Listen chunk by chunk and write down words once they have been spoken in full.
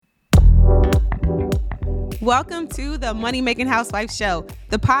Welcome to the Money Making Housewife Show,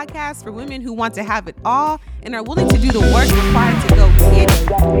 the podcast for women who want to have it all and are willing to do the work required to go get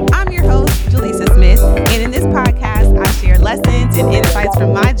it. I'm your host, Jaleesa Smith, and in this podcast, I share lessons and insights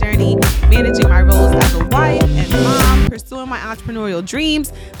from my journey managing my roles as a wife and mom, pursuing my entrepreneurial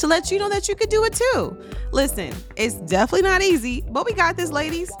dreams to let you know that you could do it too. Listen, it's definitely not easy, but we got this,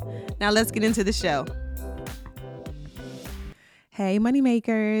 ladies. Now let's get into the show. Hey, money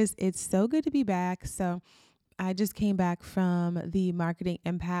makers. It's so good to be back. So I just came back from the Marketing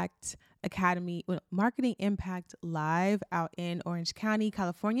Impact Academy, Marketing Impact Live out in Orange County,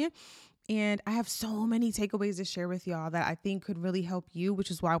 California. And I have so many takeaways to share with y'all that I think could really help you,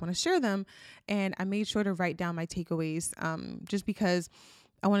 which is why I want to share them. And I made sure to write down my takeaways just because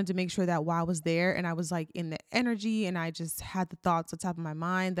I wanted to make sure that while I was there and I was like in the energy and I just had the thoughts on top of my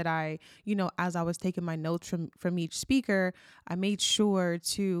mind that I, as I was taking my notes from each speaker, I made sure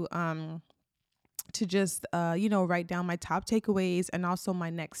to just, write down my top takeaways and also my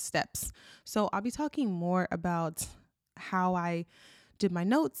next steps. So I'll be talking more about how I did my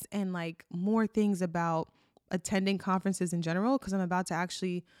notes and like more things about attending conferences in general, because I'm about to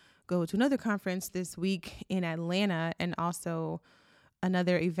actually go to another conference this week in Atlanta and also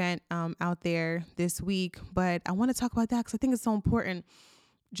another event out there this week. But I want to talk about that because I think it's so important.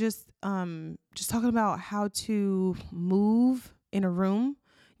 Just talking about how to move in a room,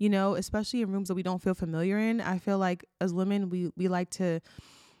 especially in rooms that we don't feel familiar in. I feel like as women, we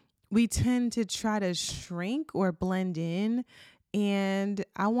tend to try to shrink or blend in. And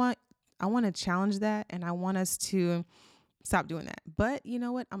I want to challenge that. And I want us to stop doing that. But you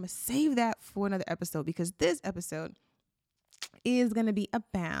know what? I'm going to save that for another episode because this episode is going to be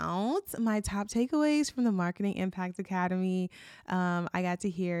about my top takeaways from the Marketing Impact Academy. I got to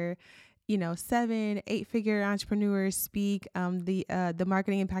hear 7, 8-figure entrepreneurs speak. The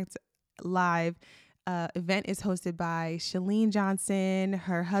Marketing Impact Live event is hosted by Chalene Johnson,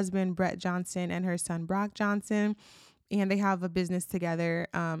 her husband Brett Johnson, and her son Brock Johnson. And they have a business together,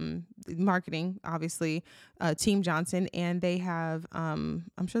 marketing, obviously, Team Johnson. And they have, I'm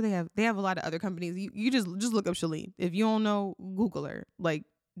sure they have a lot of other companies. You just look up Chalene. If you don't know, Google her. Like,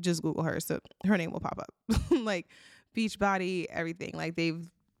 just Google her. So her name will pop up. Like Beachbody, everything. Like they've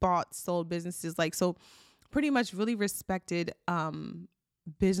sold businesses. Like, so pretty much really respected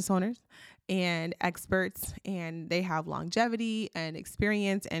business owners and experts, and they have longevity and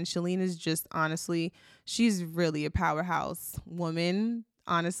experience. And Chalene is just, honestly, she's really a powerhouse woman,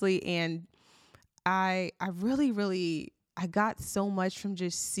 honestly. And I got so much from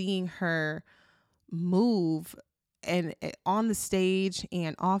just seeing her move and on the stage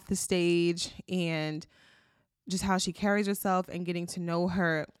and off the stage, and just how she carries herself and getting to know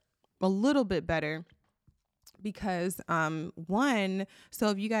her a little bit better. Because so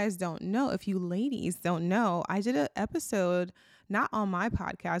if you guys don't know, if you ladies don't know, I did an episode not on my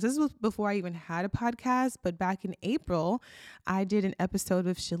podcast. This was before I even had a podcast, but back in April, I did an episode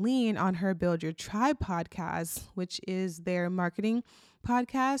with Chalene on her Build Your Tribe podcast, which is their marketing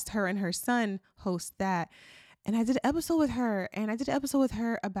podcast. Her and her son host that. And I did an episode with her,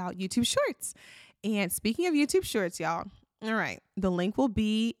 about YouTube Shorts. And speaking of YouTube Shorts, y'all, all right, the link will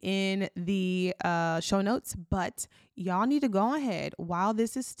be in the show notes, but y'all need to go ahead while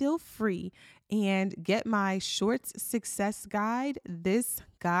this is still free and get my Shorts Success Guide. This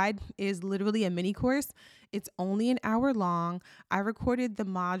guide is literally a mini course. It's only an hour long. I recorded the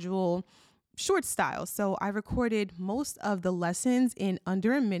module short style. So I recorded most of the lessons in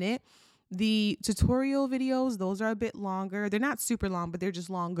under a minute. The tutorial videos, those are a bit longer. They're not super long, but they're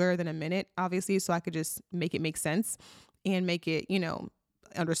just longer than a minute, obviously, so I could just make it make sense and make it,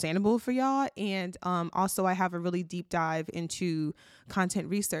 understandable for y'all. And also I have a really deep dive into content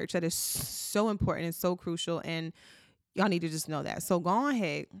research that is so important and so crucial, and y'all need to just know that. So go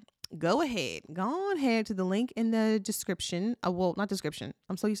ahead to the link in the description. Not description.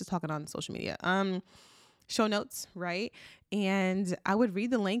 I'm so used to talking on social media. Show notes, right? And I would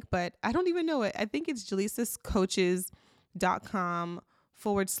read the link, but I don't even know it. I think it's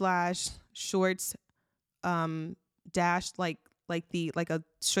jaleesascoaches.com/shorts dash like a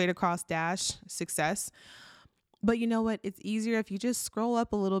straight across dash success. But you know what? It's easier if you just scroll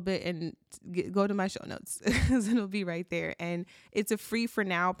up a little bit and go to my show notes. It'll be right there. And it's a free for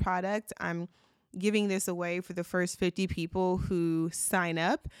now product. I'm giving this away for the first 50 people who sign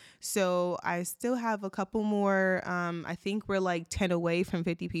up. So I still have a couple more. I think we're like 10 away from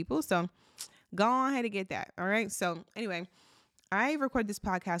 50 people. So go on ahead and get that. All right. So anyway, I recorded this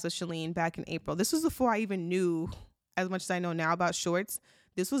podcast with Chalene back in April. This was before I even knew as much as I know now about shorts.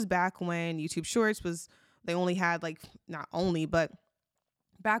 This was back when YouTube Shorts they only had but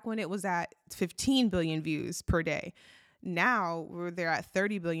back when it was at 15 billion views per day. Now they're at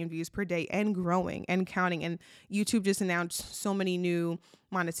 30 billion views per day and growing and counting. And YouTube just announced so many new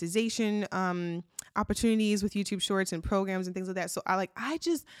monetization opportunities with YouTube Shorts and programs and things like that. So I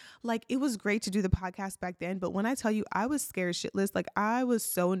just it was great to do the podcast back then. But when I tell you, I was scared shitless. Like, I was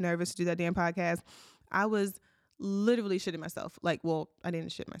so nervous to do that damn podcast. I was literally shitting myself. Well, I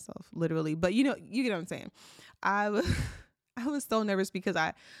didn't shit myself literally, but you get what I'm saying. I was I was so nervous because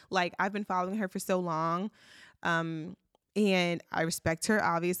I've been following her for so long. And I respect her,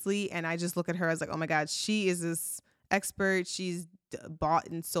 obviously. And I just look at her as like, oh my God, she is this expert. She's bought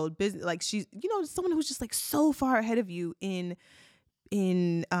and sold business. Like, she's, someone who's just like so far ahead of you in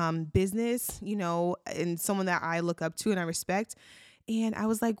business, and someone that I look up to and I respect. And I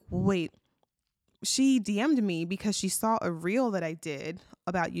was like, wait, she DM'd me because she saw a reel that I did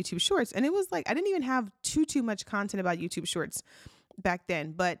about YouTube Shorts. And it was like, I didn't even have too much content about YouTube Shorts back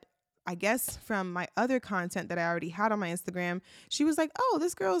then, but I guess from my other content that I already had on my Instagram, she was like, oh,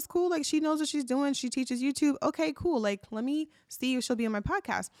 this girl is cool. Like, she knows what she's doing. She teaches YouTube. Okay, cool. Like, let me see if she'll be on my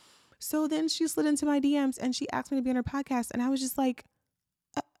podcast. So then she slid into my DMs and she asked me to be on her podcast. And I was just like,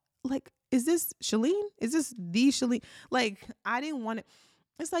 is this Chalene? Is this the Chalene? Like, I didn't want it.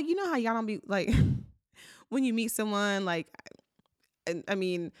 It's like, how y'all don't be like, when you meet someone, I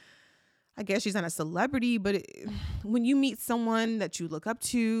mean, I guess she's not a celebrity, but when you meet someone that you look up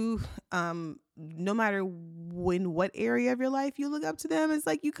to, no matter in what area of your life you look up to them, it's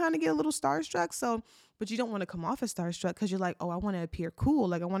like you kind of get a little starstruck. So, but you don't want to come off as starstruck because you're like, oh, I want to appear cool.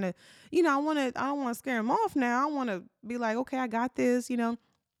 Like, I want to, I don't want to scare them off now. I want to be like, okay, I got this,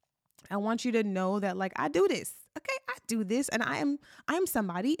 I want you to know that, like, I do this. Okay, I do this, and I am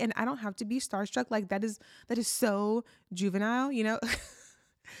somebody, and I don't have to be starstruck. Like, that is so juvenile,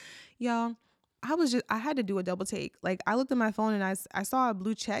 Y'all, I had to do a double take. Like, I looked at my phone and I saw a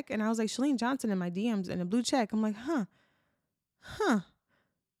blue check, and I was like, Chalene Johnson in my DMs and a blue check. I'm like, huh.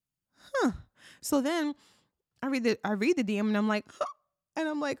 So then I read the DM and I'm like, huh. And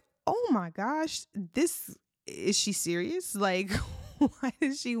I'm like, oh my gosh, is she serious? Like, why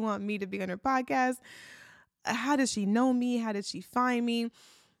does she want me to be on her podcast? How does she know me? How did she find me?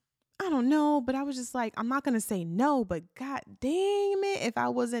 I don't know, but I was just like, I'm not going to say no, but God damn it. If I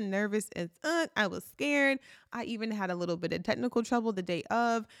wasn't nervous as I was scared. I even had a little bit of technical trouble the day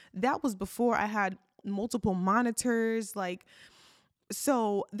of. That was before I had multiple monitors.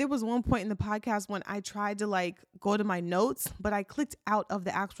 So there was one point in the podcast when I tried to go to my notes, but I clicked out of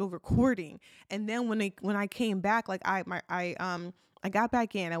the actual recording. And then when I came back, I got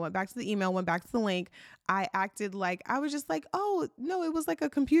back in, I went back to the email, went back to the link. I acted like I was just like, oh no, it was like a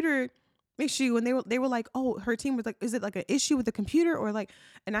computer issue. And they were like, oh, her team was like, is it like an issue with the computer or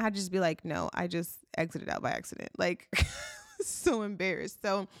and I had to just be like, no, I just exited out by accident. So embarrassed.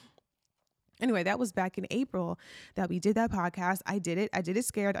 So anyway, that was back in April that we did that podcast. I did it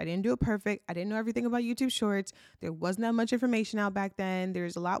scared. I didn't do it perfect. I didn't know everything about YouTube Shorts. There wasn't that much information out back then.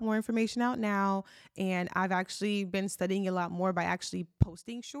 There's a lot more information out now. And I've actually been studying a lot more by actually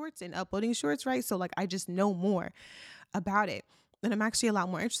posting shorts and uploading shorts, right? So I just know more about it. And I'm actually a lot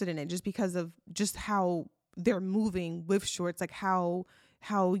more interested in it just because of just how they're moving with shorts,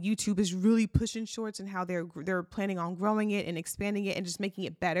 how YouTube is really pushing shorts and how they're planning on growing it and expanding it and just making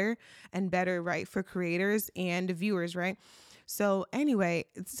it better and better, right, for creators and viewers, right? So anyway,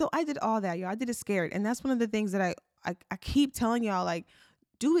 so I did all that, y'all. I did it scared. And that's one of the things that I keep telling y'all,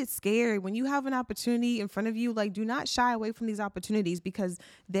 do it scared. When you have an opportunity in front of you, do not shy away from these opportunities because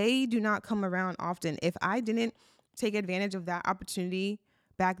they do not come around often. If I didn't take advantage of that opportunity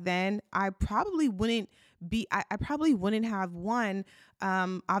back then, I probably wouldn't have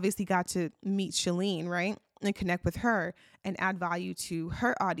obviously got to meet Chalene, right? And connect with her and add value to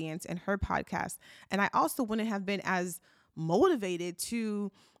her audience and her podcast. And I also wouldn't have been as motivated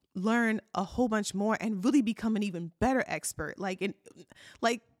to learn a whole bunch more and really become an even better expert. I don't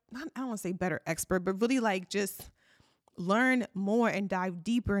want to say better expert, but really just learn more and dive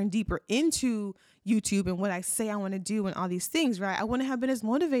deeper and deeper into YouTube and what I say I want to do and all these things, right? I wouldn't have been as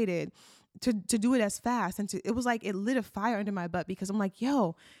motivated to do it as fast. And it was like it lit a fire under my butt because I'm like,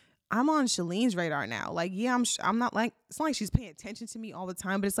 yo, I'm on Chalene's radar now. Yeah, I'm not it's not like she's paying attention to me all the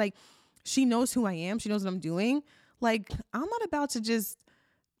time, but it's like she knows who I am. She knows what I'm doing. I'm not about to just,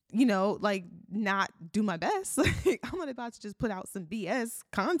 not do my best. I'm not about to just put out some BS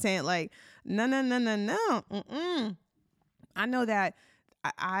content. No. Mm-mm. I know that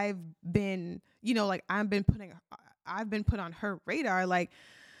I've been, I've been put on her radar.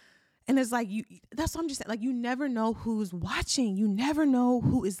 And it's that's what I'm just saying. You never know who's watching. You never know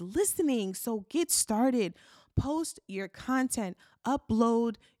who is listening. So get started. Post your content,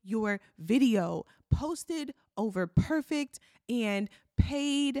 upload your video, posted over perfect and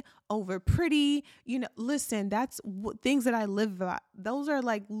paid over pretty. Listen, that's things that I live by. Those are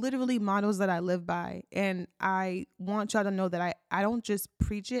like literally mottos that I live by. And I want y'all to know that I don't just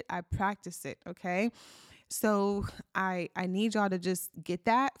preach it, I practice it. Okay. So I need y'all to just get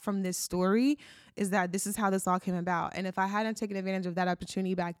that from this story, is that this is how this all came about. And if I hadn't taken advantage of that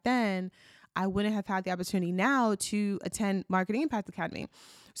opportunity back then, I wouldn't have had the opportunity now to attend Marketing Impact Academy.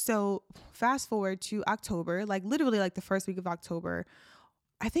 So fast forward to October, like literally like the first week of October.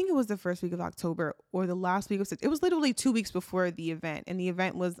 I think it was the first week of October or the last week of September. It was literally 2 weeks before the event. And the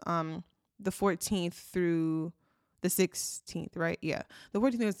event was the 14th through the 16th, right? Yeah. The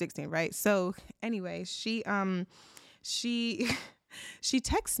 14th through the 16th, right? So anyway, she she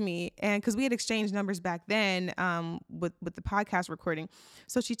texts me, and because we had exchanged numbers back then with the podcast recording.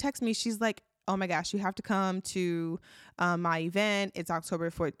 So she texts me, she's like, oh my gosh, you have to come to my event. It's October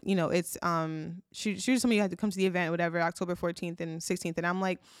 4th. It's she just told me you had to come to the event, whatever, October 14th and 16th. And I'm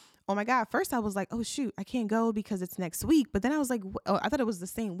like, oh my God. First I was like, oh shoot, I can't go because it's next week. But then I was like, I thought it was the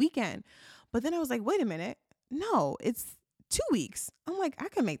same weekend. But then I was like, wait a minute. No, it's 2 weeks. I'm like, I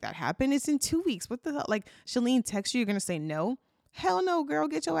can make that happen. It's in 2 weeks. What the hell? Like, Shalene texts you, you're going to say no? Hell no, girl.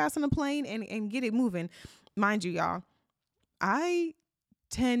 Get your ass on a plane and get it moving. Mind you, y'all, I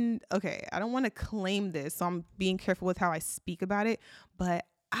don't want to claim this, so I'm being careful with how I speak about it, but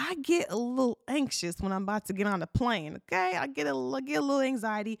I get a little anxious when I'm about to get on a plane. Okay. I get a little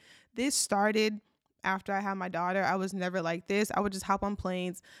anxiety. This started after I had my daughter. I was never like this. I would just hop on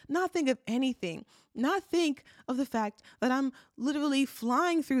planes, not think of anything, not think of the fact that I'm literally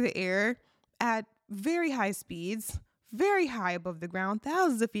flying through the air at very high speeds, very high above the ground,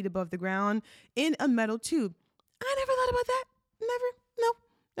 thousands of feet above the ground in a metal tube. I never thought about that.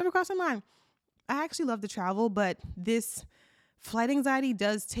 Never crossed my mind. I actually love to travel, but this flight anxiety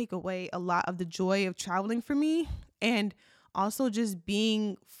does take away a lot of the joy of traveling for me. And also just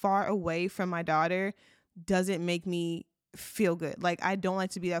being far away from my daughter doesn't make me feel good. Like, I don't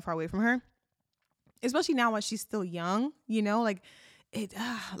like to be that far away from her, especially now when she's still young, like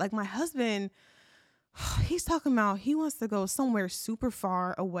like my husband, he's talking about he wants to go somewhere super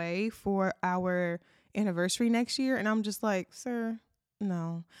far away for our anniversary next year. And I'm just like, sir,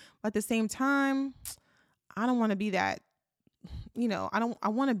 no. But at the same time, I don't want to be that, I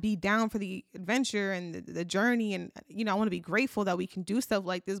want to be down for the adventure and the journey. And, I want to be grateful that we can do stuff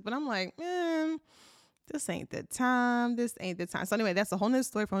like this. But I'm like, man, this ain't the time. This ain't the time. So anyway, that's a whole nother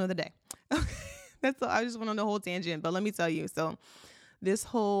story for another day. Okay. That's all. I just went on the whole tangent, but let me tell you. So this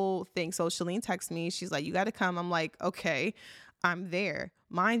whole thing. So Shalene texts me. She's like, you got to come. I'm like, okay, I'm there.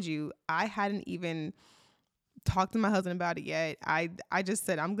 Mind you, I hadn't even talked to my husband about it yet. I just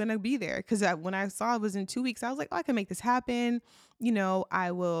said, I'm going to be there. Cause when I saw it was in 2 weeks, I was like, oh, I can make this happen.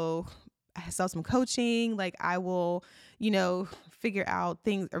 I will sell some coaching. Like, I will, figure out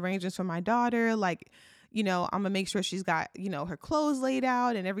arrangements for my daughter. Like, I'm gonna make sure she's got, her clothes laid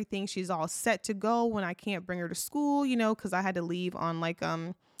out and everything. She's all set to go when I can't bring her to school, cause I had to leave on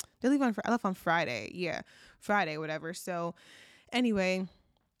I left on Friday. Yeah. Friday, whatever. So anyway,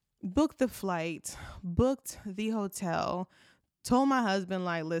 booked the flight, booked the hotel, told my husband,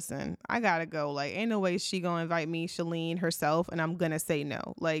 like, listen, I gotta go. Like, ain't no way she gonna invite me, Shalene, herself, and I'm gonna say no.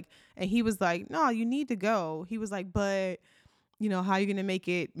 Like, and he was like, no, you need to go. He was like, but how are you gonna make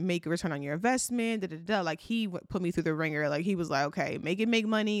a return on your investment? Da, da, da. Like, he put me through the ringer. Like, he was like, okay, make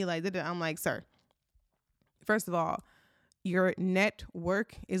money. Like, da, da. I'm like, sir, first of all, your net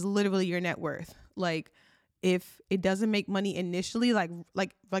worth is literally your net worth. Like, if it doesn't make money initially, like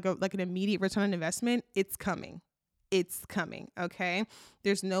an immediate return on investment, it's coming. It's coming. Okay.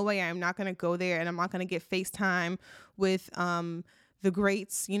 There's no way I'm not going to go there, and I'm not going to get FaceTime with, the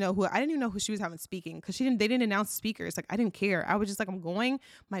greats, who I didn't even know who she was having speaking, because they didn't announce speakers. Like, I didn't care. I was just like, I'm going.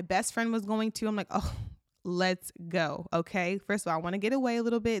 My best friend was going too. I'm like, oh, let's go. Okay. First of all, I want to get away a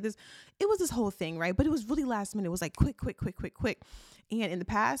little bit. It was this whole thing, right? But it was really last minute. It was like quick. And in the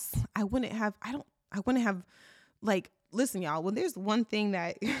past, I wouldn't have, like, listen, y'all, when there's one thing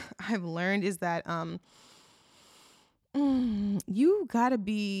that I've learned is that, you gotta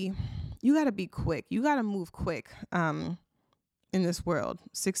be quick. You gotta move quick, in this world.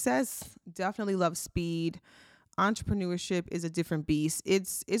 Success definitely loves speed. Entrepreneurship is a different beast.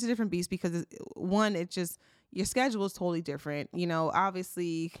 It's a different beast because your schedule is totally different.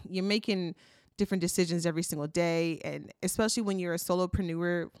 Obviously you're making different decisions every single day. And especially when you're a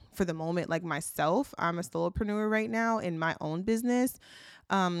solopreneur for the moment, like myself, I'm a solopreneur right now in my own business.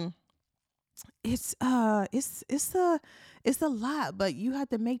 it's a lot, but you have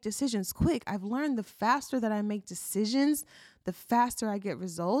to make decisions quick. I've learned the faster that I make decisions, the faster I get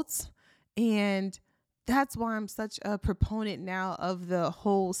results. And that's why I'm such a proponent now of the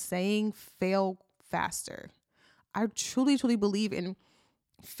whole saying fail faster. I truly, truly believe in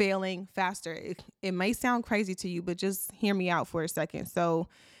failing faster. It may sound crazy to you, but just hear me out for a second. So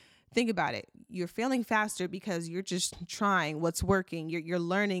think about it. You're failing faster because you're just trying what's working. You're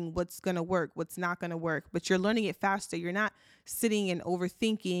learning what's going to work, what's not going to work, but you're learning it faster. You're not sitting and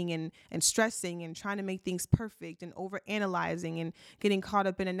overthinking and stressing and trying to make things perfect and over analyzing and getting caught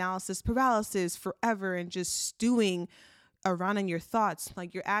up in analysis paralysis forever and just stewing around in your thoughts.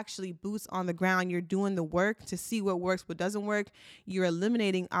 Like, you're actually boots on the ground. You're doing the work to see what works, what doesn't work. You're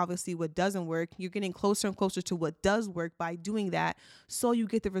eliminating obviously what doesn't work. You're getting closer and closer to what does work by doing that. So you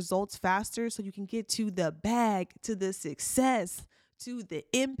get the results faster, so you can get to the bag, to the success, to the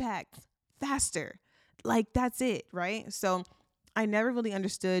impact faster. Like, that's it, right? So I never really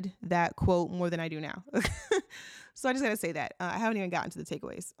understood that quote more than I do now. So I just got to say that. I haven't even gotten to the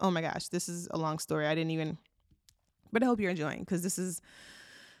takeaways. Oh my gosh, this is a long story. But I hope you're enjoying, because this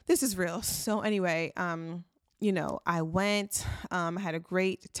is real. So anyway, I went, I had a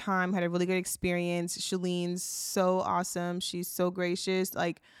great time, had a really good experience. Shalene's so awesome. She's so gracious.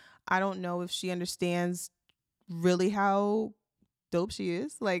 Like, I don't know if she understands really how dope she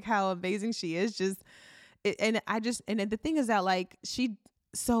is, like how amazing she is. And the thing is that, like,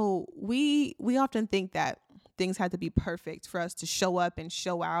 so we often think that things have to be perfect for us to show up and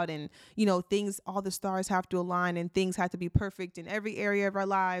show out, and all the stars have to align and things have to be perfect in every area of our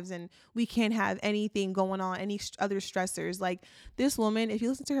lives, and we can't have anything going on, any other stressors. Like, this woman, if you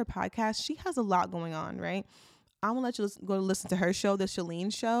listen to her podcast, she has a lot going on, right? I'm gonna let you go listen to her show, the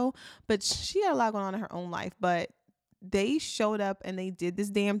Shalene Show, but she had a lot going on in her own life. But they showed up and they did this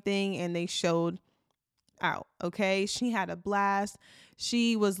damn thing, and they showed out. Okay. She had a blast.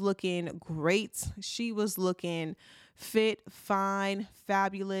 She was looking great. She was looking fit, fine,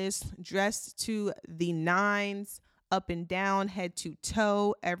 fabulous, dressed to the nines, up and down, head to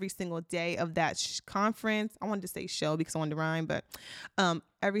toe, every single day of that conference. I wanted to say show because I wanted to rhyme, but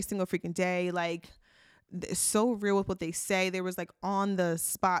every single freaking day. Like, so real with what they say. There was like on the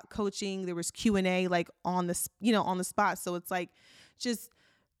spot coaching. There was Q&A, like on the spot. So it's like just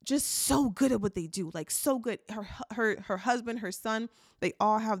so good at what they do, like so good. Her husband, her son, they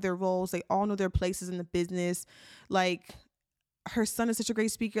all have their roles. They all know their places in the business. Like, her son is such a great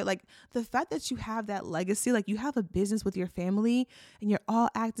speaker. Like, the fact that you have that legacy, like you have a business with your family and you're all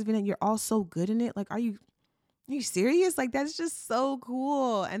active in it, you're all so good in it. Like, are you serious? Like, that's just so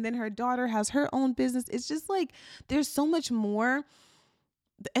cool. And then her daughter has her own business. It's just like, there's so much more.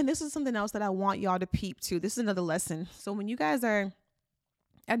 And this is something else that I want y'all to peep to. This is another lesson. So when you guys are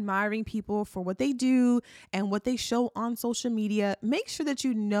admiring people for what they do and what they show on social media, make sure that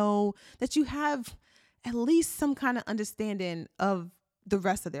you know that you have at least some kind of understanding of the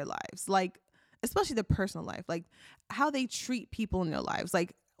rest of their lives, like especially the personal life, like how they treat people in their lives,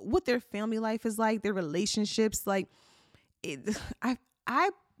 like what their family life is like, their relationships. Like, I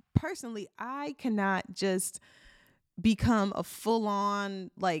personally, I cannot just become a full on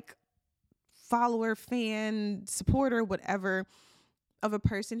like follower, fan, supporter, whatever, of a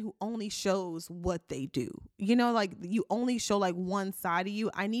person who only shows what they do. Like, you only show like one side of you.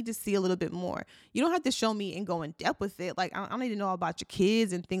 I need to see a little bit more. You don't have to show me and go in depth with it. Like, I don't need to know about your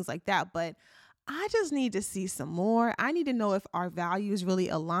kids and things like that, but I just need to see some more. I need to know if our values really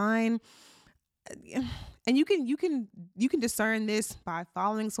align. And you can discern this by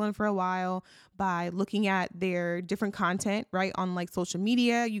following someone for a while, by looking at their different content, right, on like social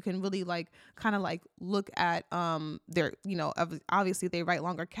media. You can really like kind of like look at their, obviously they write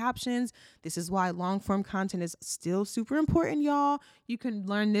longer captions. This is why long form content is still super important, y'all. You can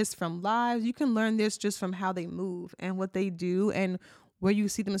learn this from lives. You can learn this just from how they move and what they do and where you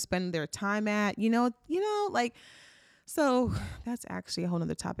see them spend their time at, like, so that's actually a whole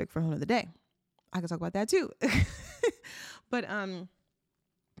nother topic for a whole nother day. I can talk about that too. But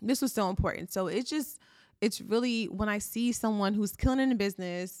this was so important. So it's really, when I see someone who's killing in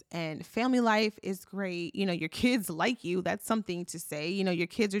business and family life is great, your kids like you, that's something to say. Your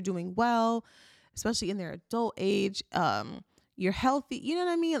kids are doing well, especially in their adult age. You're healthy, you know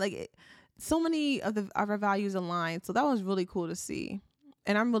what I mean? Like, so many of our values align. So that was really cool to see.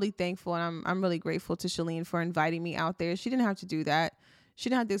 And I'm really thankful, and I'm really grateful to Shalene for inviting me out there. She didn't have to do that. She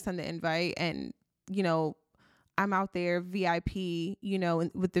didn't have to send the invite. And I'm out there VIP,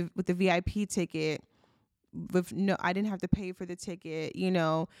 with the VIP ticket, I didn't have to pay for the ticket,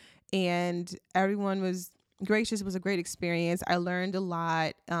 and everyone was gracious. It was a great experience. I learned a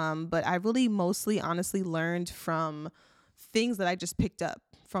lot, but I really mostly, honestly, learned from things that I just picked up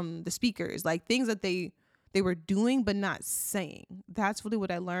from the speakers, like things that they were doing but not saying. That's really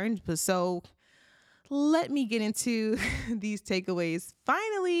what I learned. But so let me get into these takeaways.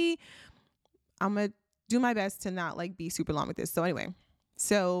 Finally, I'm gonna do my best to not like be super long with this. So anyway,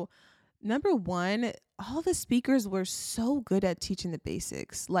 so number one, all the speakers were so good at teaching the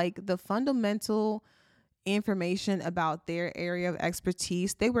basics, like the fundamental information about their area of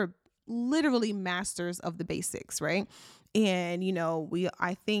expertise. They were literally masters of the basics, right? And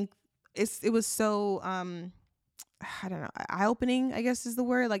I think it was so I don't know, eye opening, I guess is the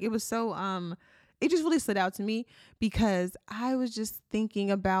word. Like it was so it just really stood out to me because I was just thinking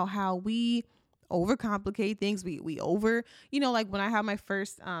about how we overcomplicate things. We over, like when I had my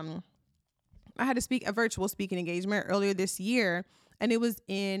first I had to speak a virtual speaking engagement earlier this year, and it was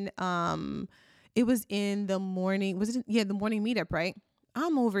in the morning. The morning meetup, right?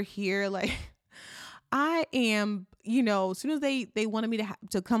 I'm over here like I am, as soon as they wanted me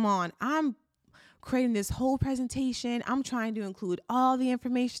to come on, I'm creating this whole presentation. I'm trying to include all the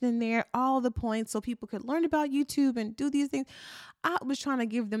information in there, all the points so people could learn about YouTube and do these things. I was trying to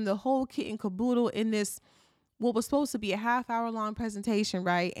give them the whole kit and caboodle in this, what was supposed to be a half-hour long presentation,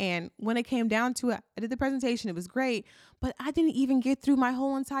 right? And when it came down to it, I did the presentation. It was great, but I didn't even get through my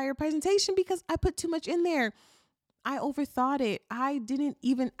whole entire presentation because I put too much in there. I overthought it. I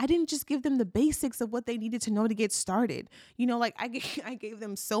didn't just give them the basics of what they needed to know to get started. Like I gave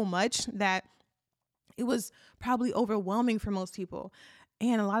them so much that it was probably overwhelming for most people.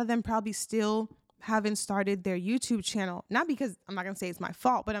 And a lot of them probably still haven't started their YouTube channel. Not because, I'm not going to say it's my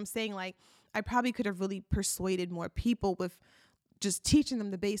fault, but I'm saying like I probably could have really persuaded more people with just teaching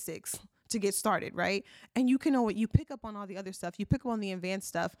them the basics to get started, right? And you pick up on all the other stuff. You pick up on the advanced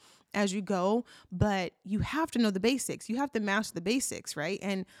stuff as you go, but you have to know the basics. You have to master the basics, right?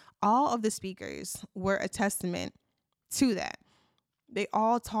 And all of the speakers were a testament to that. They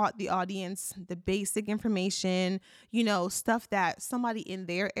all taught the audience the basic information, stuff that somebody in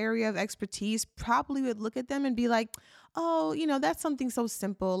their area of expertise probably would look at them and be like, oh, that's something so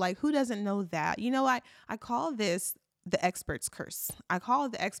simple. Like, who doesn't know that? I call this the expert's curse. I call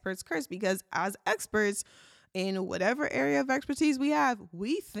it the expert's curse because as experts in whatever area of expertise we have,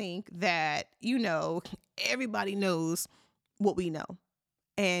 we think that, everybody knows what we know.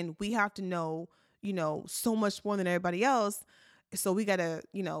 And we have to know, so much more than everybody else. So we got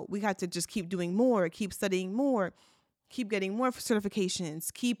to just keep doing more, keep studying more, keep getting more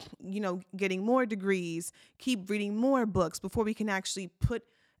certifications, keep, getting more degrees, keep reading more books before we can actually put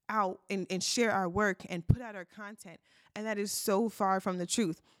out and share our work and put out our content. And that is so far from the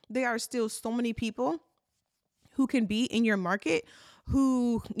truth. There are still so many people who can be in your market,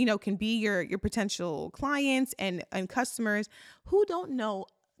 who, can be your potential clients and customers who don't know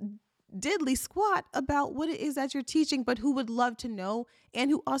diddly squat about what it is that you're teaching, but who would love to know and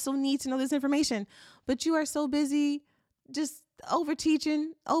who also need to know this information. But you are so busy just over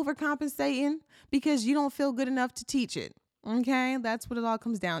teaching, overcompensating because you don't feel good enough to teach it. Okay, that's what it all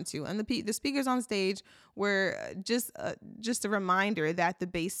comes down to. And the speakers on stage were just a reminder that the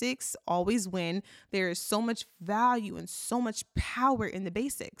basics always win. There is so much value and so much power in the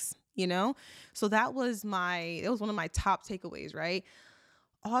basics, So that was one of my top takeaways, right?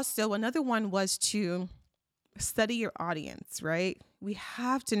 Also, another one was to study your audience, right? We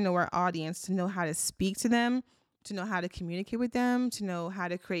have to know our audience to know how to speak to them, to know how to communicate with them, to know how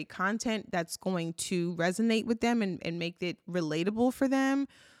to create content that's going to resonate with them and make it relatable for them.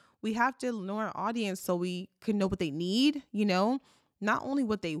 We have to know our audience so we can know what they need, not only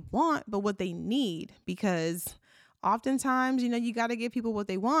what they want, but what they need. Because oftentimes, you got to give people what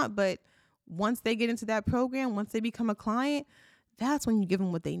they want. But once they get into that program, once they become a client, that's when you give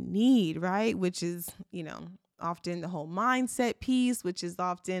them what they need, right? Which is, often the whole mindset piece, which is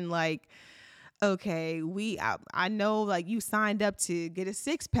often like, okay, I know like you signed up to get a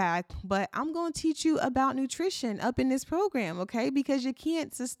 6-pack, but I'm going to teach you about nutrition up in this program, okay? Because you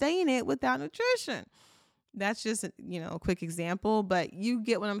can't sustain it without nutrition. That's just, a quick example, but you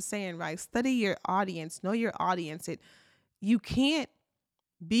get what I'm saying, right? Study your audience, know your audience. You can't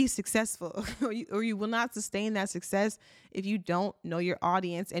be successful or you will not sustain that success if you don't know your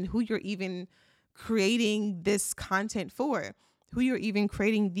audience and who you're even creating this content for, who you're even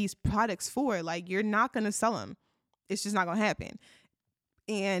creating these products for. Like, you're not going to sell them. It's just not going to happen.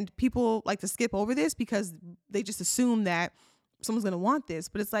 And people like to skip over this because they just assume that someone's going to want this,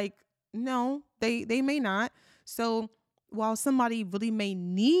 but it's like, no, they may not. So while somebody really may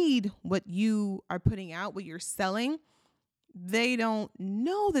need what you are putting out, what you're selling, They don't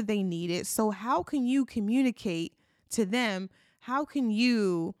know that they need it. So how can you communicate to them? How can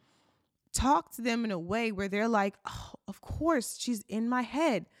you talk to them in a way where they're like, oh, of course, she's in my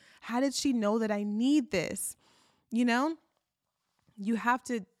head. How did she know that I need this? You know, you have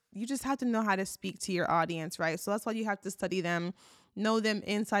to, you just have to know how to speak to your audience, right? So that's why you have to study them, know them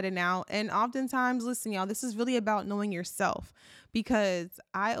inside and out. And oftentimes, listen, y'all, this is really about knowing yourself, because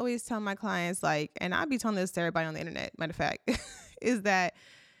I always tell my clients, like, and I be telling this to everybody on the internet, matter of fact, is that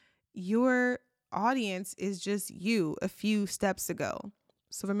your audience is just you a few steps ago.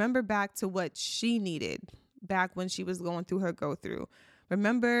 So remember back to what she needed back when she was going through her go through.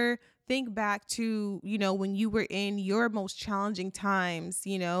 Remember, think back to, when you were in your most challenging times,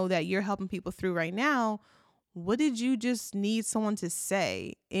 that you're helping people through right now. What did you just need someone to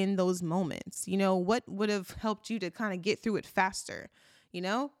say in those moments? What would have helped you to kind of get through it faster,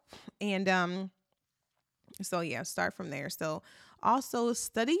 And so yeah, start from there. So also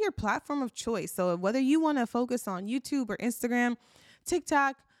study your platform of choice. So whether you want to focus on YouTube or Instagram,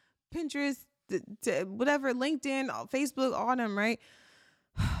 TikTok, Pinterest, whatever, LinkedIn, Facebook, all them, right?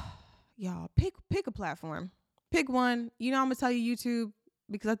 Y'all pick a platform. Pick one. I'm gonna tell you YouTube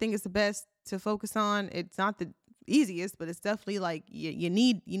because I think it's the best to focus on. It's not the easiest, but it's definitely like you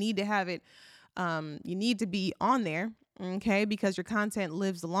need to have it. You need to be on there, okay? Because your content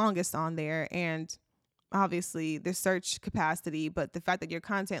lives the longest on there, and obviously the search capacity, but the fact that your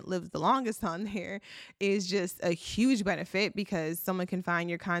content lives the longest on there is just a huge benefit, because someone can find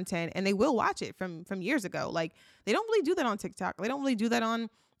your content and they will watch it from years ago. Like, they don't really do that on TikTok. They don't really do that on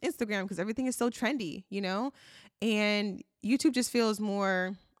Instagram because everything is so trendy, and YouTube just feels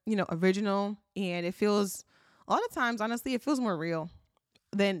more, original, and it feels, a lot of times, honestly, it feels more real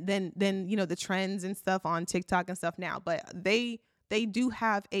than the trends and stuff on TikTok and stuff now. But they do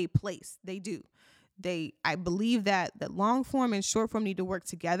have a place. They do. I believe that long form and short form need to work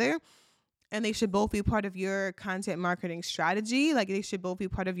together, and they should both be part of your content marketing strategy. Like, they should both be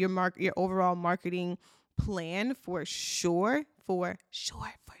part of your overall marketing plan for sure. Okay.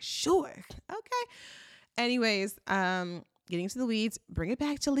 Anyways, getting to the weeds, bring it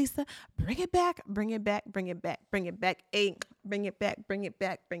back, Jaleesa. Bring it back. Hey, bring it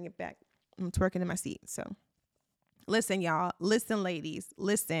back. I'm twerking in my seat. So listen, y'all. Listen, ladies.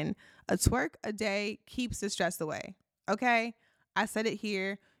 Listen. A twerk a day keeps the stress away. Okay? I said it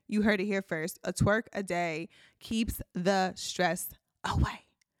here. You heard it here first. A twerk a day keeps the stress away.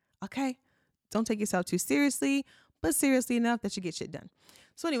 Okay? Don't take yourself too seriously, but seriously enough that you get shit done.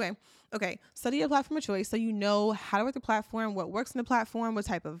 So anyway, okay, study your platform of choice so you know how to work the platform, what works in the platform, what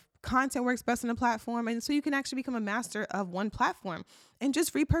type of content works best on the platform, and so you can actually become a master of one platform and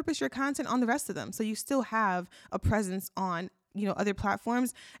just repurpose your content on the rest of them, so you still have a presence on other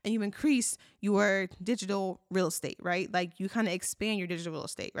platforms, and you increase your digital real estate, right? Like, you kind of expand your digital real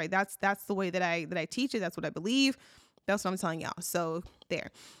estate, right? That's the way that I teach it. That's what I believe. That's what I'm telling y'all. So there.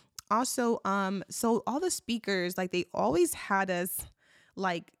 Also, so all the speakers, like, they always had us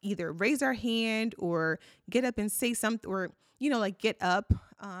like either raise our hand or get up and say something, or like get up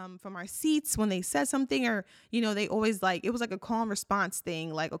from our seats when they said something, or they always, like, it was like a call and response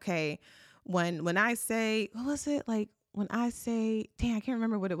thing. Like, okay, when I say, what was it, like, when I say, dang, I can't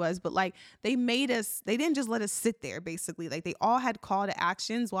remember what it was, but like, they didn't just let us sit there, basically. Like, they all had call to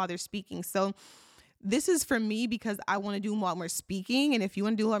actions while they're speaking. So this is for me because I want to do a lot more speaking. And if you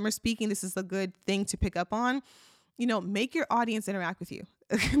want to do a lot more speaking, this is a good thing to pick up on. Make your audience interact with you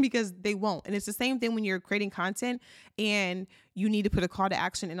because they won't. And it's the same thing when you're creating content and you need to put a call to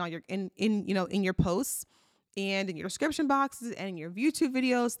action in all your, in your posts and in your description boxes and in your YouTube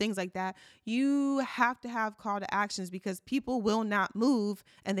videos, things like that. You have to have call to actions because people will not move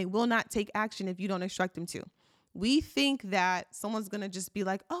and they will not take action if you don't instruct them to. We think that someone's going to just be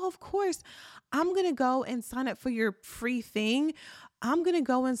like, oh, of course, I'm going to go and sign up for your free thing. I'm going to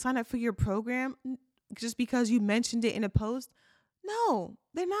go and sign up for your program just because you mentioned it in a post. No,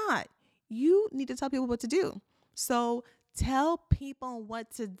 they're not. You need to tell people what to do. So tell people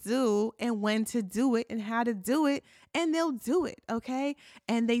what to do and when to do it and how to do it, and they'll do it. Okay.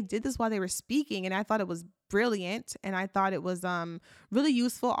 And they did this while they were speaking, and I thought it was brilliant. And I thought it was really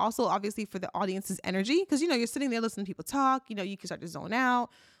useful. Also, obviously, for the audience's energy, because, you're sitting there listening to people talk, you can start to zone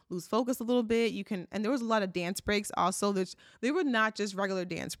out, lose focus a little bit. And there was a lot of dance breaks also. They were not just regular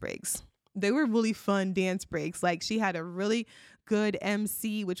dance breaks. They were really fun dance breaks. Like, she had a really good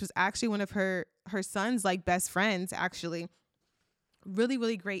MC, which was actually one of her son's like best friends, actually. Really,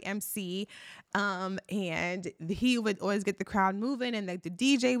 really great MC. And he would always get the crowd moving, and like the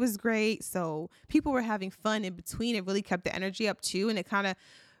DJ was great. So people were having fun in between. It really kept the energy up too. And it kind of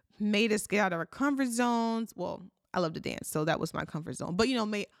made us get out of our comfort zones. Well, I love to dance. So that was my comfort zone. But,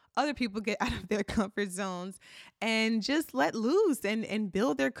 may other people get out of their comfort zones and just let loose and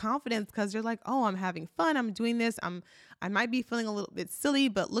build their confidence, because you're like, oh, I'm having fun. I'm doing this. I might be feeling a little bit silly,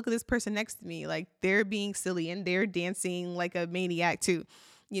 but look at this person next to me. Like, they're being silly and they're dancing like a maniac too,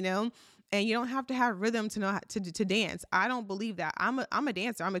 you know? And you don't have to have rhythm to know how to dance. I don't believe that. I'm a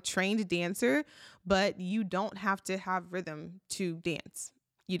dancer. I'm a trained dancer, but you don't have to have rhythm to dance.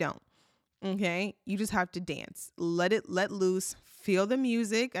 You don't. Okay. You just have to dance. Let loose. Feel the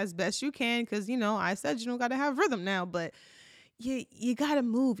music as best you can. Cause I said you don't got to have rhythm now, but you got to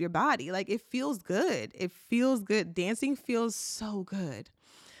move your body. Like, it feels good. It feels good. Dancing feels so good.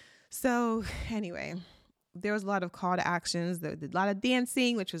 So anyway, there was a lot of call to actions. There was a lot of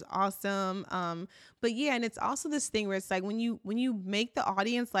dancing, which was awesome. But yeah, and it's also this thing where it's like when you make the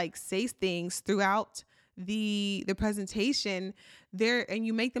audience like say things throughout the presentation there, and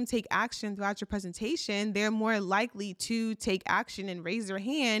you make them take action throughout your presentation, they're more likely to take action and raise their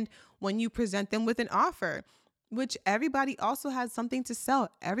hand when you present them with an offer, which everybody also has something to sell.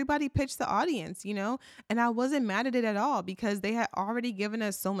 Everybody pitched the audience, and I wasn't mad at it at all because they had already given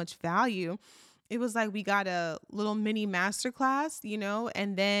us so much value. It was like we got a little mini masterclass,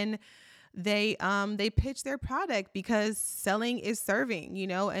 and then they pitched their product, because selling is serving,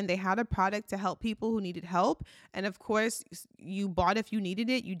 and they had a product to help people who needed help. And of course, you bought if you needed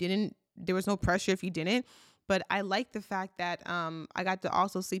it. You didn't, there was no pressure if you didn't. But I like the fact that I got to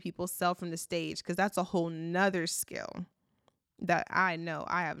also see people sell from the stage, because that's a whole nother skill that I know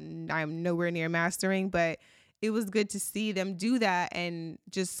I am nowhere near mastering, but it was good to see them do that and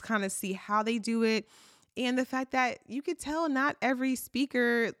just kind of see how they do it. And the fact that you could tell not every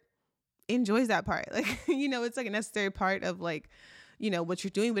speaker enjoys that part. Like, it's like a necessary part of like, what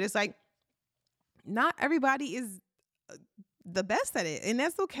you're doing, but it's like not everybody is the best at it, and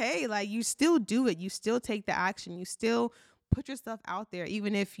that's okay. Like, you still do it. You still take the action. You still put your stuff out there,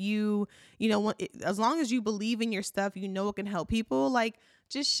 even if as long as you believe in your stuff, it can help people. Like,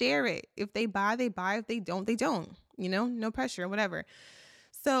 just share it. If they buy, they buy. If they don't, they don't. No pressure, whatever.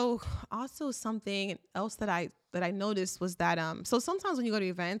 So also something else that I noticed was that so sometimes when you go to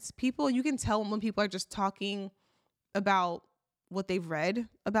events, you can tell when people are just talking about what they've read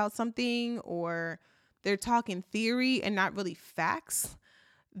about something, or they're talking theory and not really facts.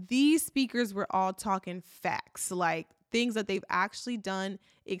 These speakers were all talking facts, like things that they've actually done,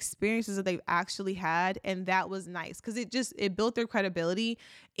 experiences that they've actually had. And that was nice, because it built their credibility,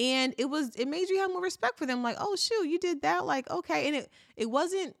 and it made you have more respect for them. Like, oh shoot, you did that. Like, okay.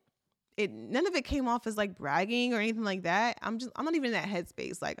 And none of it came off as like bragging or anything like that. I'm not even in that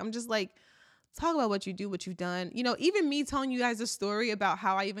headspace. Like, I'm just like, talk about what you do, what you've done. Even me telling you guys a story about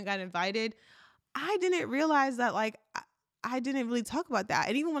how I even got invited, I didn't realize that, like, I didn't really talk about that.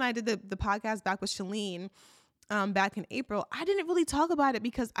 And even when I did the podcast back with Shalene, back in April, I didn't really talk about it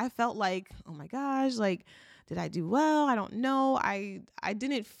because I felt like, oh my gosh, like, did I do well? I don't know. I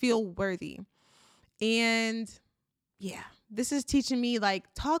didn't feel worthy. And yeah, this is teaching me,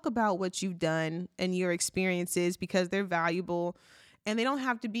 like, talk about what you've done and your experiences, because they're valuable, and they don't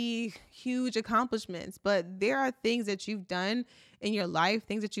have to be huge accomplishments, but there are things that you've done in your life,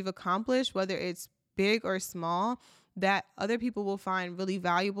 things that you've accomplished, whether it's big or small, that other people will find really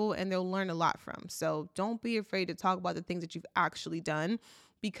valuable and they'll learn a lot from. So don't be afraid to talk about the things that you've actually done,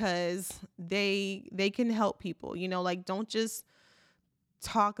 because they can help people. Like, don't just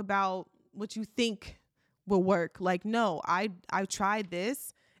talk about what you think will work. Like, no, I tried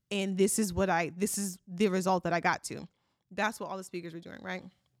this, and this is the result that I got to. That's what all the speakers were doing, right?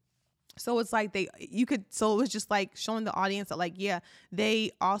 So it's like so it was just like showing the audience that, like, yeah,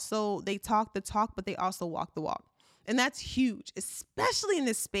 they talk the talk, but they also walk the walk. And that's huge, especially in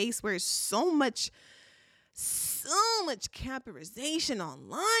this space where it's so much capitalization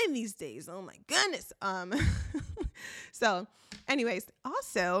online these days. Oh my goodness. So anyways,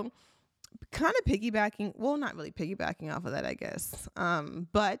 also kind of piggybacking, well, not really piggybacking off of that, I guess.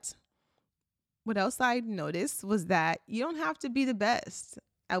 But what else I noticed was that you don't have to be the best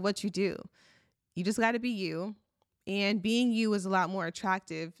at what you do. You just got to be you. And being you is a lot more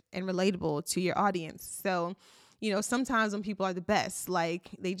attractive and relatable to your audience. So, sometimes when people are the best, like,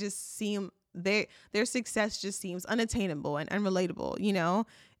 they just seem, their success just seems unattainable and unrelatable.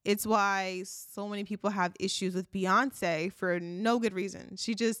 It's why so many people have issues with Beyonce for no good reason.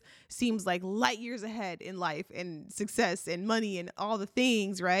 She just seems like light years ahead in life and success and money and all the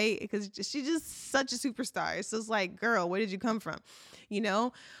things, right? Because she's just such a superstar. So it's like, girl, where did you come from?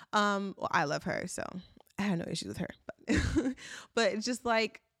 Well, I love her, so I have no issues with her. But it's just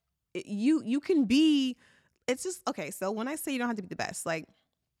like, you can be, it's just, okay, so when I say you don't have to be the best, like,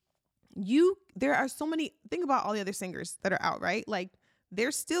 There are so many, think about all the other singers that are out, right? Like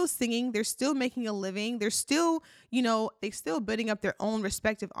they're still singing, they're still making a living, they're still, they still building up their own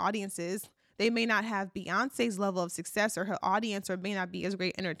respective audiences. They may not have Beyonce's level of success or her audience, or may not be as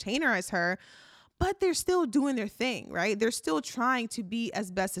great entertainer as her, but they're still doing their thing, right? They're still trying to be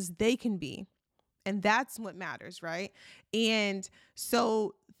as best as they can be. And that's what matters, right? And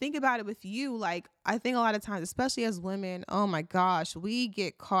so think about it with you. Like, I think a lot of times, especially as women, oh my gosh, we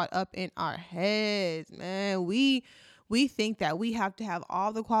get caught up in our heads, man. We think that we have to have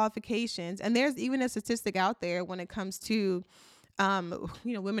all the qualifications. And there's even a statistic out there when it comes to,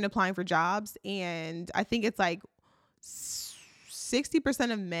 women applying for jobs. And I think it's like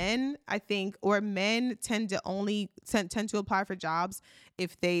 60% of men, I think, or men tend to apply for jobs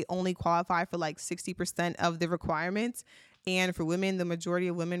if they only qualify for like 60% of the requirements. And for women, the majority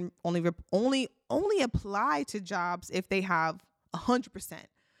of women only apply to jobs if they have 100%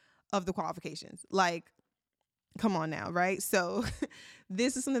 of the qualifications. Like, come on now, right? So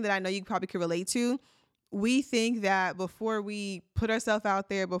this is something that I know you probably could relate to. We think that before we put ourselves out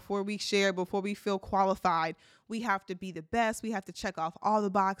there, before we share, before we feel qualified, we have to be the best. We have to check off all the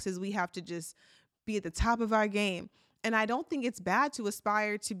boxes. We have to just be at the top of our game. And I don't think it's bad to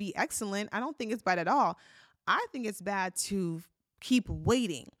aspire to be excellent. I don't think it's bad at all. I think it's bad to keep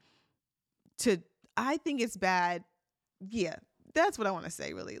waiting. I think it's bad. Yeah, that's what I want to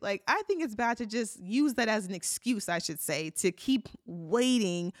say, really. Like, I think it's bad to just use that as an excuse, I should say, to keep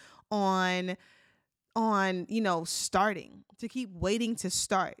waiting on starting, to keep waiting to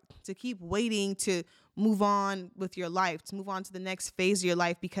start, to keep waiting to move on with your life, to move on to the next phase of your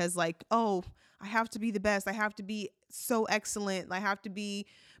life, because like, oh, I have to be the best. I have to be so excellent. I have to be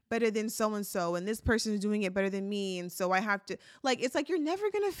better than so-and-so, and this person is doing it better than me. And so I have to, like, it's like, you're never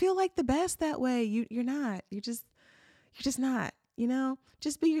going to feel like the best that way. You're not, you're just not,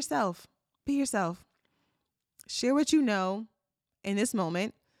 just be yourself, share what you know in this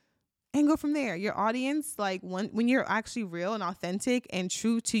moment, and go from there. Your audience, like when you're actually real and authentic and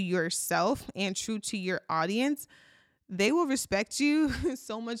true to yourself and true to your audience, they will respect you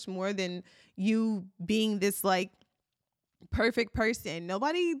so much more than you being this like perfect person.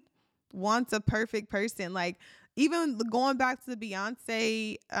 Nobody wants a perfect person. Like, even going back to the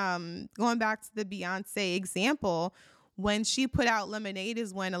Beyonce example, when she put out Lemonade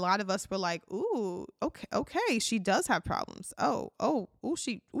is when a lot of us were like, ooh, okay, she does have problems.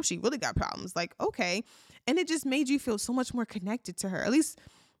 She really got problems. Like, okay. And it just made you feel so much more connected to her, at least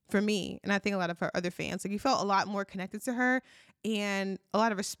for me. And I think a lot of her other fans, like, you felt a lot more connected to her, and a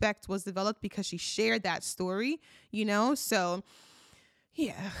lot of respect was developed because she shared that story, So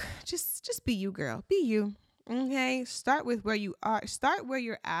yeah, just be you, girl, be you. Okay. Start with where you are. Start where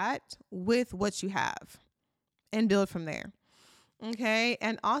you're at with what you have, and build from there. Okay.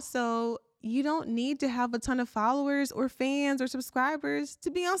 And also, you don't need to have a ton of followers or fans or subscribers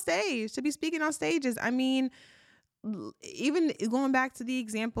to be on stage, to be speaking on stages. I mean, even going back to the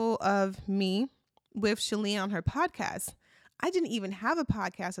example of me with Shalene on her podcast, I didn't even have a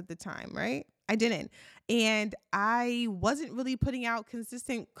podcast at the time, right? I didn't. And I wasn't really putting out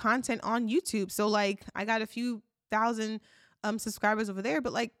consistent content on YouTube. So like, I got a few thousand subscribers over there,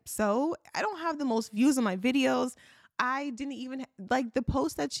 but like, so I don't have the most views on my videos. I didn't even like, the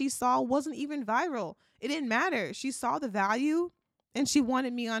post that she saw wasn't even viral. It didn't matter. She saw the value and she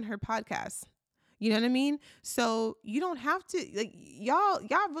wanted me on her podcast. You know what I mean? So you don't have to, like, y'all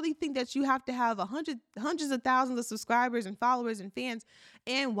really think that you have to have hundreds of thousands of subscribers and followers and fans.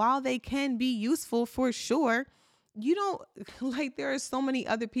 And while they can be useful for sure, you don't, like, there are so many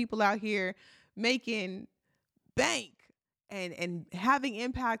other people out here making bank and having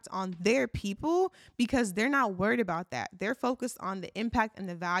impact on their people, because they're not worried about that. They're focused on the impact and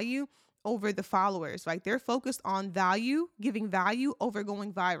the value over the followers. Like, they're focused on value, giving value over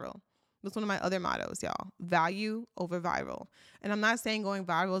going viral. That's one of my other mottos, y'all. Value over viral. And I'm not saying going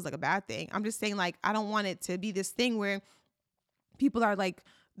viral is like a bad thing. I'm just saying, like, I don't want it to be this thing where people are like,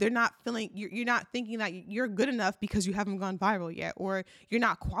 they're not feeling, you're not thinking that you're good enough because you haven't gone viral yet, or you're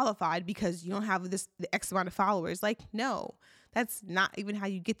not qualified because you don't have the X amount of followers. Like, no, that's not even how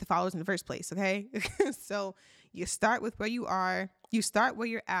you get the followers in the first place. Okay. So you start with where you are, you start where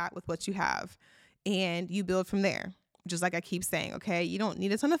you're at with what you have, and you build from there. Just like I keep saying, okay, you don't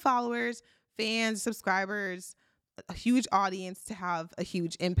need a ton of followers, fans, subscribers, a huge audience to have a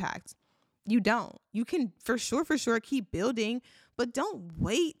huge impact. You don't. You can for sure keep building, but don't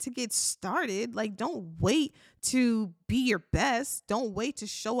wait to get started. Like, don't wait to be your best. Don't wait to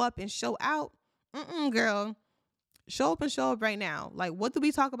show up and show out. Girl, show up and show up right now. Like, what did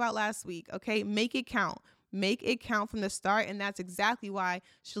we talk about last week? Okay, make it count. Make it count from the start. And that's exactly why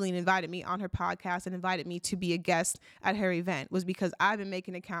Shalene invited me on her podcast and invited me to be a guest at her event, was because I've been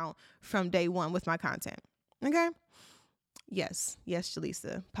making it count from day one with my content. Okay. Yes,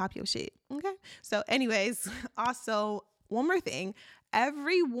 Shalisa, pop your shit. Okay. So anyways, also one more thing.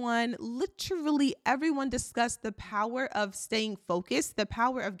 Literally everyone discussed the power of staying focused, the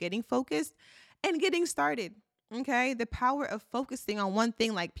power of getting focused and getting started. Okay. The power of focusing on one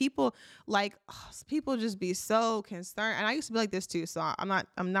thing. Like people just be so concerned. And I used to be like this too. So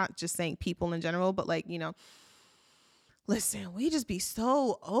I'm not just saying people in general, but like, listen, we just be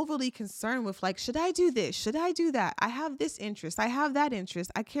so overly concerned with like, should I do this? Should I do that? I have this interest. I have that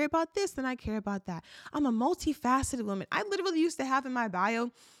interest. I care about this and I care about that. I'm a multifaceted woman. I literally used to have in my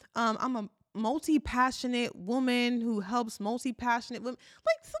bio, I'm a multi-passionate woman who helps multi-passionate women.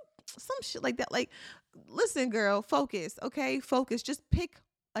 Like some shit like that. Like, listen, girl, focus. Okay. Focus. Just pick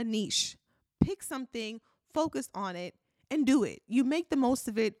a niche, pick something, focus on it and do it. You make the most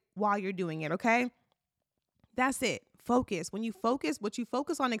of it while you're doing it. Okay. That's it. Focus. When you focus, what you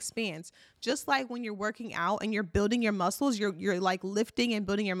focus on expands. Just like when you're working out and you're building your muscles, you're like lifting and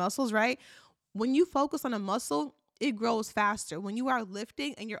building your muscles, right? When you focus on a muscle, it grows faster. When you are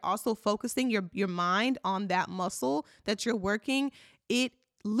lifting and you're also focusing your mind on that muscle that you're working, it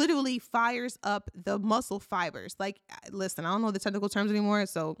literally fires up the muscle fibers. Like, listen, I don't know the technical terms anymore,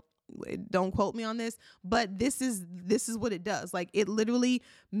 so don't quote me on this, but this is what it does. Like, it literally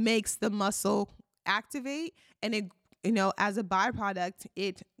makes the muscle activate, and it, as a byproduct,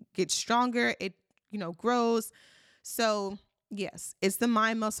 it gets stronger, it, grows. So yes, it's the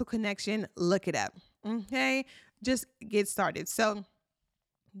mind muscle connection. Look it up. Okay. Just get started. So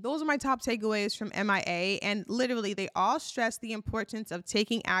those are my top takeaways from MIA. And literally they all stress the importance of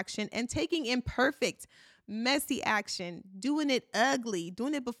taking action and taking imperfect, messy action, doing it ugly,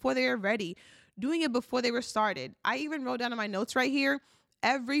 doing it before they are ready, doing it before they were started. I even wrote down in my notes right here,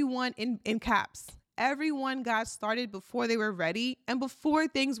 everyone in caps, everyone got started before they were ready and before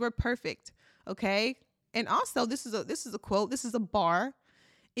things were perfect. Okay. And also this is a quote. This is a bar.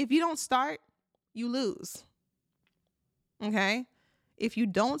 If you don't start, you lose. Okay. If you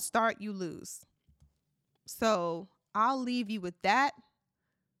don't start, you lose. So I'll leave you with that.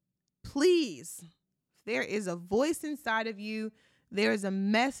 Please, if there is a voice inside of you, there is a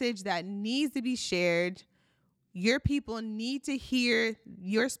message that needs to be shared. Your people need to hear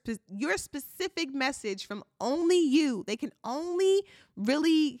your specific message from only you. They can only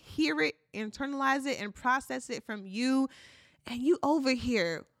really hear it, internalize it, and process it from you. And you over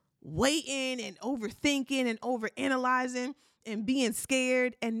here waiting and overthinking and overanalyzing and being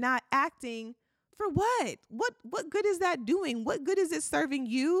scared and not acting for what? What good is that doing? What good is it serving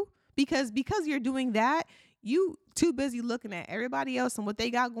you? Because you're doing that, you too busy looking at everybody else and what they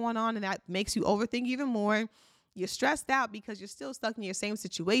got going on, and that makes you overthink even more. You're stressed out because you're still stuck in your same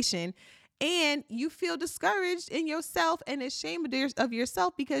situation, and you feel discouraged in yourself and ashamed of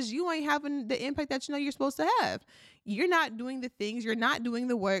yourself because you ain't having the impact that you're supposed to have. You're not doing the things, you're not doing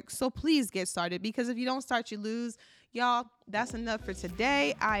the work. So please get started, because if you don't start, you lose. Y'all, that's enough for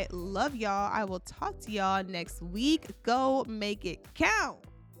today. I love y'all. I will talk to y'all next week. Go make it count.